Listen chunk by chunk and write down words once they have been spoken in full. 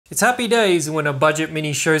It's happy days when a budget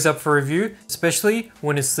mini shows up for review, especially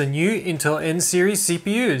when it's the new Intel N series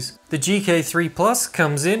CPUs. The GK3 Plus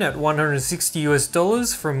comes in at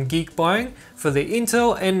 $160 from Geekbuying for the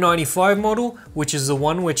Intel N95 model, which is the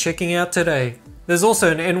one we're checking out today. There's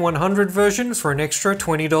also an N100 version for an extra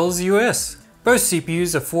 $20 US. Both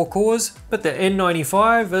CPUs are 4 cores, but the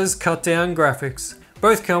N95 has cut down graphics.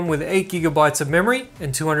 Both come with 8GB of memory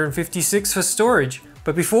and 256 for storage.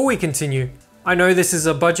 But before we continue, I know this is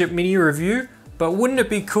a budget mini review, but wouldn't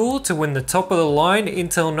it be cool to win the top of the line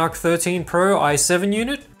Intel NUC 13 Pro i7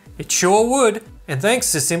 unit? It sure would, and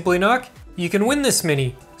thanks to Simply NUC, you can win this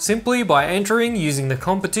mini simply by entering using the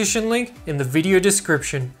competition link in the video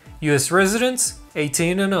description. US residents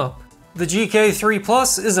 18 and up. The GK3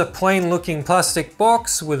 Plus is a plain looking plastic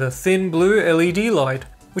box with a thin blue LED light,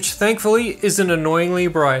 which thankfully isn't annoyingly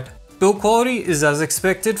bright. Build quality is as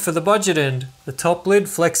expected for the budget end. The top lid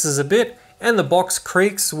flexes a bit and the box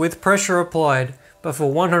creaks with pressure applied, but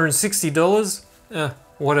for $160,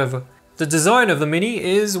 whatever. The design of the mini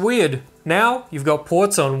is weird. Now you've got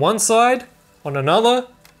ports on one side, on another,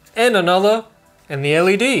 and the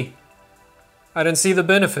LED. I don't see the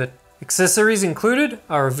benefit. Accessories included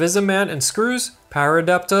are a VESA mount and screws, power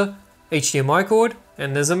adapter, HDMI cord,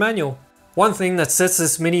 and there's a manual. One thing that sets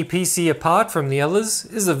this mini PC apart from the others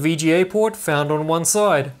is a VGA port found on one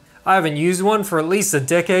side. I haven't used one for at least a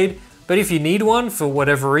decade, but if you need one for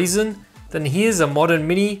whatever reason, then here's a modern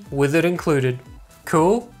mini with it included.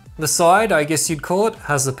 Cool. The side, I guess you'd call it,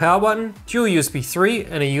 has the power button, dual USB 3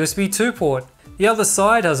 and a USB 2 port. The other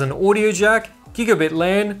side has an audio jack, gigabit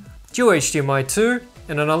LAN, dual HDMI 2,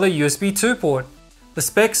 and another USB 2 port. The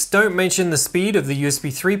specs don't mention the speed of the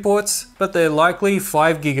USB 3 ports, but they're likely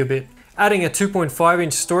 5 gigabit. Adding a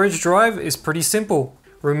 2.5-inch storage drive is pretty simple.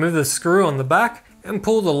 Remove the screw on the back and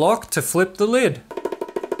pull the lock to flip the lid.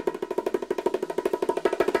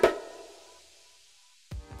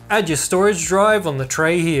 Add your storage drive on the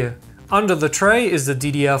tray here. Under the tray is the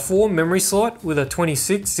DDR4 memory slot with a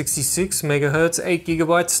 2666 MHz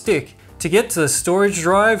 8GB stick. To get to the storage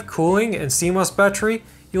drive, cooling and CMOS battery,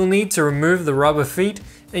 you'll need to remove the rubber feet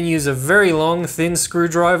and use a very long thin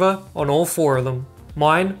screwdriver on all 4 of them.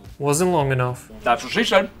 Mine wasn't long enough. That's what she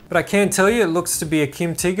said. But I can tell you it looks to be a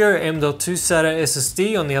Kimtigo M.2 SATA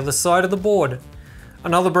SSD on the other side of the board.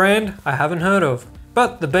 Another brand I haven't heard of.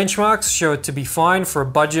 But the benchmarks show it to be fine for a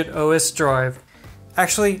budget OS drive.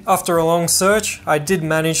 Actually, after a long search, I did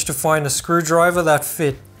manage to find a screwdriver that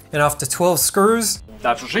fit. And after 12 screws,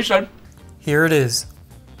 that's what she said. Here it is.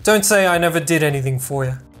 Don't say I never did anything for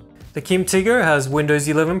you. The Kimtigo has Windows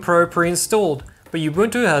 11 Pro pre-installed, but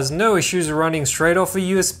Ubuntu has no issues running straight off a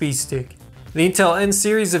USB stick. The Intel N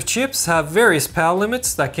series of chips have various power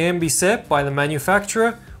limits that can be set by the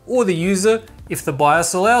manufacturer or the user if the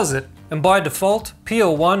BIOS allows it. And by default,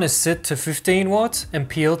 PL1 is set to 15 watts and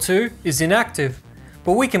PL2 is inactive,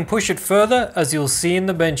 but we can push it further as you'll see in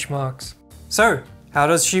the benchmarks. So, how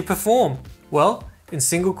does she perform? Well, in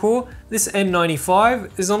single core, this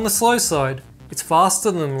N95 is on the slow side. It's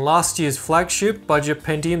faster than last year's flagship budget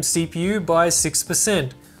Pentium CPU by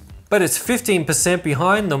 6%, but it's 15%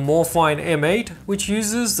 behind the Morphine M8, which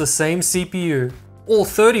uses the same CPU. All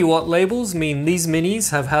 30 watt labels mean these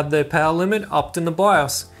minis have had their power limit upped in the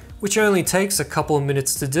BIOS, which only takes a couple of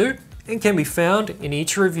minutes to do and can be found in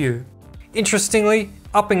each review. Interestingly,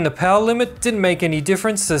 upping the power limit didn't make any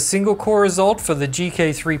difference to the single core result for the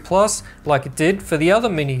GK3 Plus like it did for the other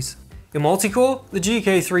minis. In multi-core, the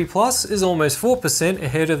GK3 Plus is almost 4%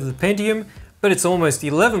 ahead of the Pentium, but it's almost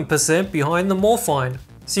 11% behind the Morphine.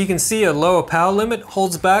 So you can see a lower power limit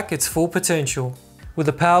holds back its full potential. With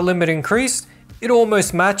the power limit increased, it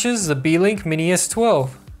almost matches the Beelink Mini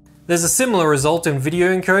S12. There's a similar result in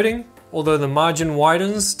video encoding, although the margin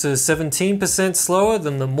widens to 17% slower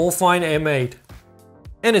than the Morphine M8.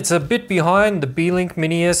 And it's a bit behind the Beelink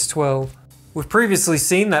Mini S12. We've previously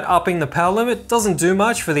seen that upping the power limit doesn't do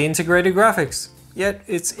much for the integrated graphics. Yet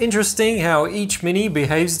it's interesting how each mini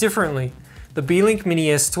behaves differently. The Beelink Mini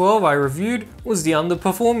S12 I reviewed was the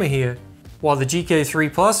underperformer here, while the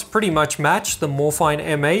GK3 Plus pretty much matched the Morphine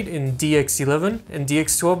M8 in DX11 and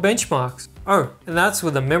DX12 benchmarks. Oh, and that's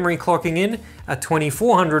with the memory clocking in at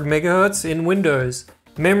 2400 MHz in Windows.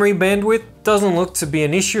 Memory bandwidth doesn't look to be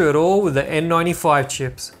an issue at all with the N95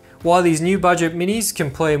 chips. While these new budget minis can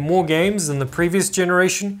play more games than the previous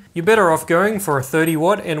generation, you're better off going for a 30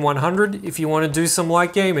 watt N100 if you want to do some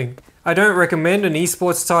light gaming. I don't recommend an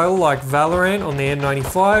esports title like Valorant on the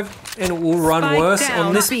N95, and it will run worse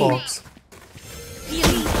on this box.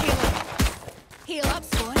 Heal up,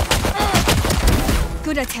 squad.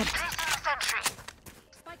 Good attempt.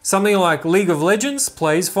 Something like League of Legends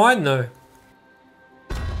plays fine though.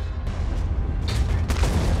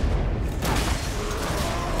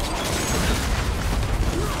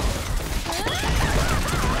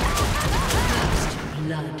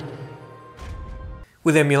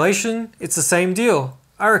 With emulation, it's the same deal.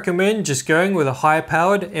 I recommend just going with a higher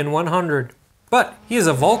powered N100. But here's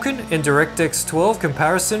a Vulkan and DirectX 12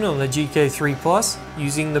 comparison on the GK3 Plus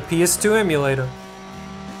using the PS2 emulator.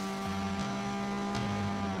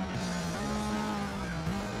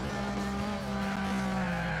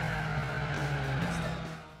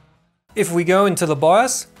 If we go into the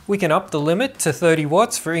BIOS, we can up the limit to 30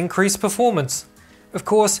 watts for increased performance. Of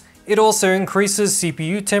course, it also increases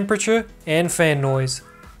CPU temperature and fan noise.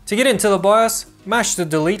 To get into the BIOS, mash the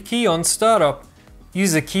delete key on startup.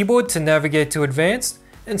 Use the keyboard to navigate to advanced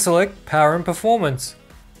and select power and performance.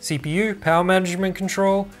 CPU, power management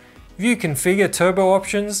control, view configure turbo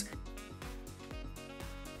options,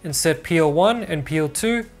 and set PL1 and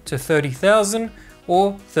PL2 to 30,000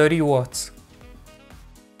 or 30 watts.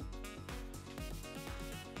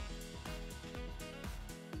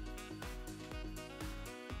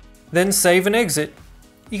 Then save and exit.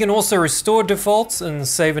 You can also restore defaults and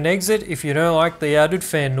save and exit if you don't like the added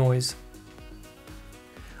fan noise.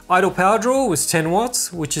 Idle power draw was 10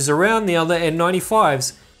 watts, which is around the other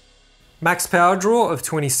N95s. Max power draw of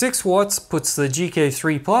 26 watts puts the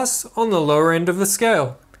GK3 Plus on the lower end of the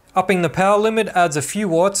scale. Upping the power limit adds a few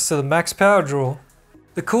watts to the max power draw.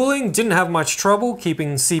 The cooling didn't have much trouble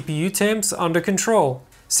keeping CPU temps under control.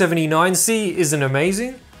 79C isn't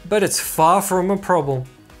amazing, but it's far from a problem.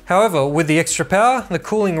 However, with the extra power, the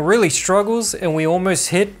cooling really struggles and we almost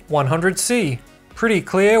hit 100C. Pretty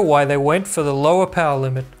clear why they went for the lower power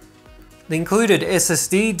limit. The included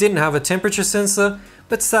SSD didn't have a temperature sensor,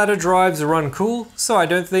 but SATA drives run cool, so I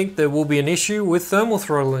don't think there will be an issue with thermal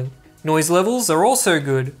throttling. Noise levels are also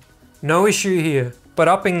good. No issue here, but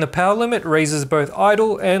upping the power limit raises both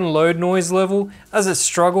idle and load noise level as it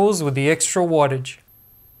struggles with the extra wattage.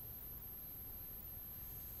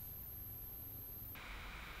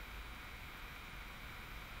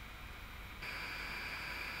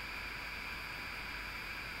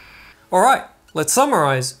 Alright, let's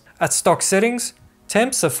summarize. At stock settings,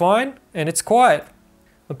 temps are fine and it's quiet.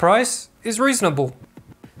 The price is reasonable.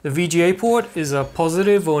 The VGA port is a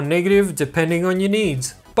positive or negative depending on your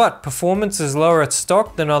needs, but performance is lower at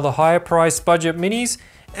stock than other higher priced budget minis,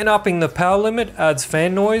 and upping the power limit adds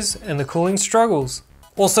fan noise and the cooling struggles.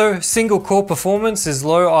 Also, single core performance is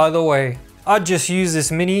low either way. I'd just use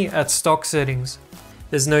this mini at stock settings.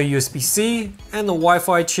 There's no USB-C and the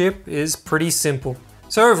Wi-Fi chip is pretty simple.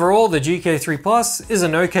 So overall, the GK3 Plus is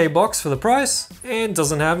an okay box for the price and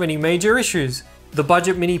doesn't have any major issues. The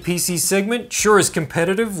budget mini PC segment sure is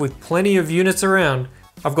competitive with plenty of units around.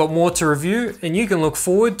 I've got more to review and you can look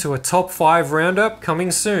forward to a top 5 roundup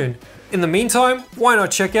coming soon. In the meantime, why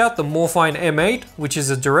not check out the Morphine M8, which is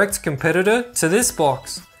a direct competitor to this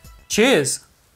box. Cheers!